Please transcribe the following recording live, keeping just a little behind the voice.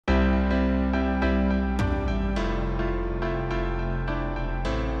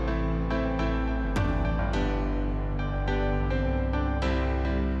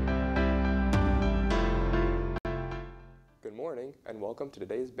morning and welcome to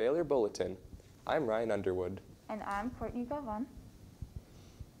today's Baler Bulletin. I'm Ryan Underwood. And I'm Courtney Galvan.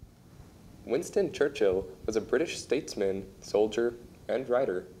 Winston Churchill was a British statesman, soldier, and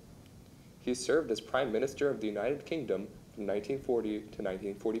writer. He served as Prime Minister of the United Kingdom from 1940 to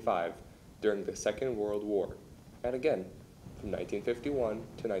 1945 during the Second World War, and again from 1951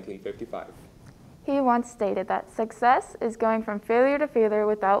 to 1955. He once stated that success is going from failure to failure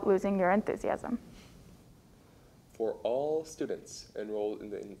without losing your enthusiasm. For all students enrolled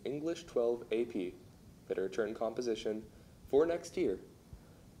in the English 12 AP, Literature and Composition, for next year,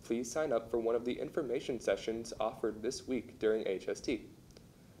 please sign up for one of the information sessions offered this week during HST.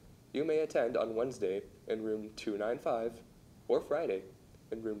 You may attend on Wednesday in room 295 or Friday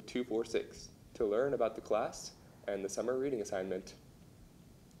in room 246 to learn about the class and the summer reading assignment.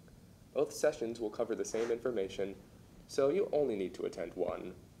 Both sessions will cover the same information, so you only need to attend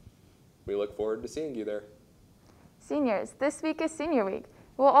one. We look forward to seeing you there. Seniors, this week is Senior Week.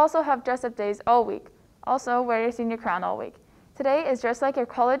 We'll also have dress-up days all week. Also, wear your senior crown all week. Today is dress like your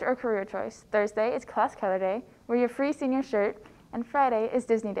college or career choice. Thursday is class color day. Wear your free senior shirt. And Friday is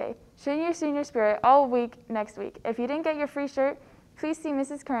Disney Day. Show your senior spirit all week next week. If you didn't get your free shirt, please see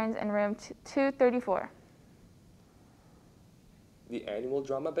Mrs. Kearns in room 234. The annual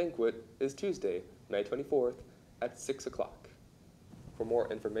drama banquet is Tuesday, May 24th at 6 o'clock. For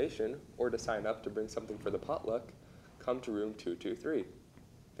more information or to sign up to bring something for the potluck, come to room 223.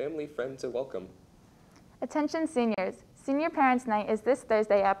 Family, friends are welcome. Attention seniors, Senior Parents Night is this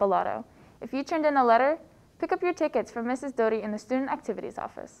Thursday at Bellato. If you turned in a letter, pick up your tickets from Mrs. Doty in the Student Activities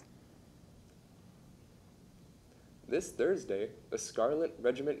Office. This Thursday, the Scarlet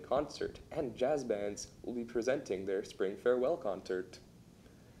Regiment Concert and jazz bands will be presenting their Spring Farewell Concert.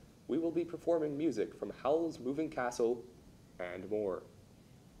 We will be performing music from Howl's Moving Castle and more.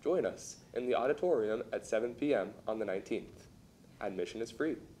 Join us in the auditorium at 7 p.m. on the 19th. Admission is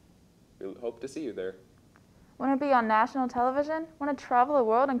free. We hope to see you there. Want to be on national television? Want to travel the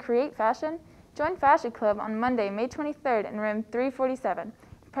world and create fashion? Join Fashion Club on Monday, May 23rd in room 347.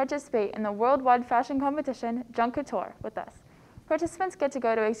 Participate in the worldwide fashion competition, Junk Couture, with us. Participants get to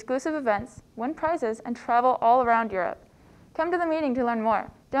go to exclusive events, win prizes, and travel all around Europe. Come to the meeting to learn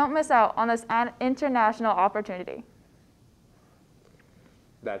more. Don't miss out on this international opportunity.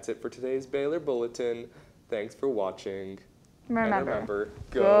 That's it for today's Baler Bulletin. Thanks for watching. Remember, and remember,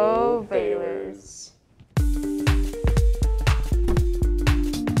 go Balers!